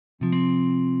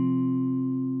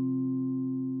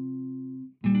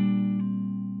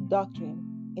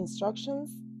Doctrine, Instructions,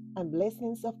 and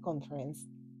Blessings of Conference.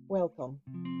 Welcome.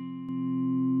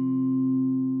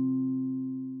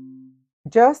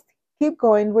 Just Keep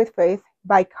Going with Faith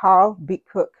by Carl B.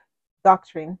 Cook.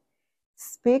 Doctrine.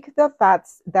 Speak the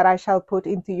thoughts that I shall put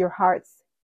into your hearts,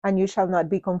 and you shall not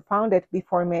be confounded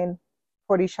before men.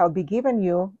 For it shall be given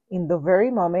you in the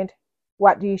very moment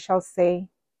what ye shall say.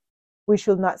 We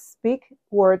should not speak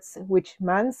words which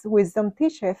man's wisdom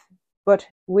teacheth, but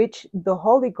which the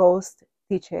Holy Ghost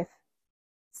teacheth.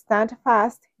 Stand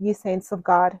fast, ye saints of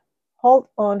God. Hold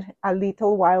on a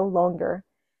little while longer,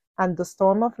 and the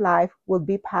storm of life will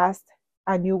be past,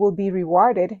 and you will be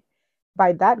rewarded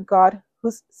by that God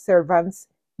whose servants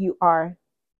you are.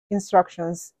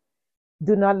 Instructions.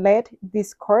 Do not let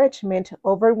discouragement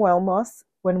overwhelm us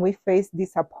when we face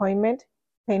disappointment,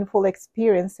 painful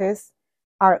experiences,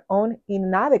 our own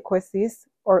inadequacies,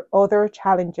 or other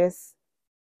challenges.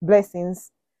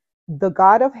 Blessings. The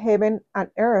God of heaven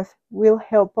and earth will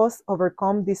help us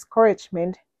overcome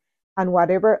discouragement and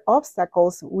whatever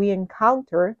obstacles we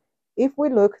encounter if we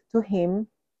look to Him,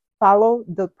 follow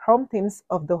the promptings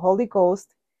of the Holy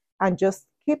Ghost, and just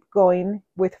keep going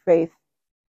with faith.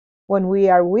 When we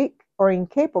are weak or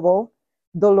incapable,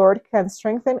 the Lord can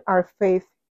strengthen our faith.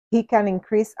 He can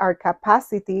increase our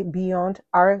capacity beyond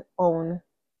our own.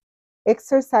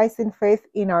 Exercising faith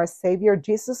in our Savior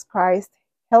Jesus Christ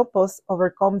help us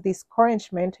overcome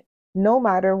discouragement no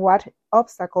matter what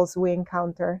obstacles we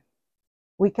encounter.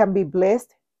 We can be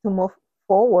blessed to move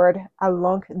forward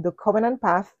along the covenant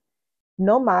path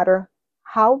no matter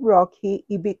how rocky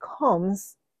it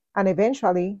becomes, and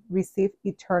eventually receive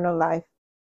eternal life.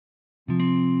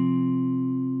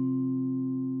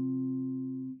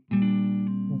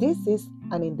 This is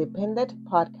an independent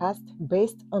podcast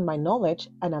based on my knowledge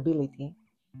and ability.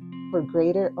 For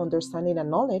greater understanding and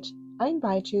knowledge, I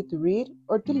invite you to read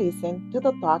or to listen to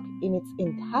the talk in its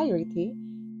entirety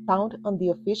found on the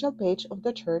official page of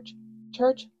the church,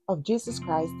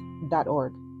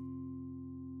 churchofjesuschrist.org.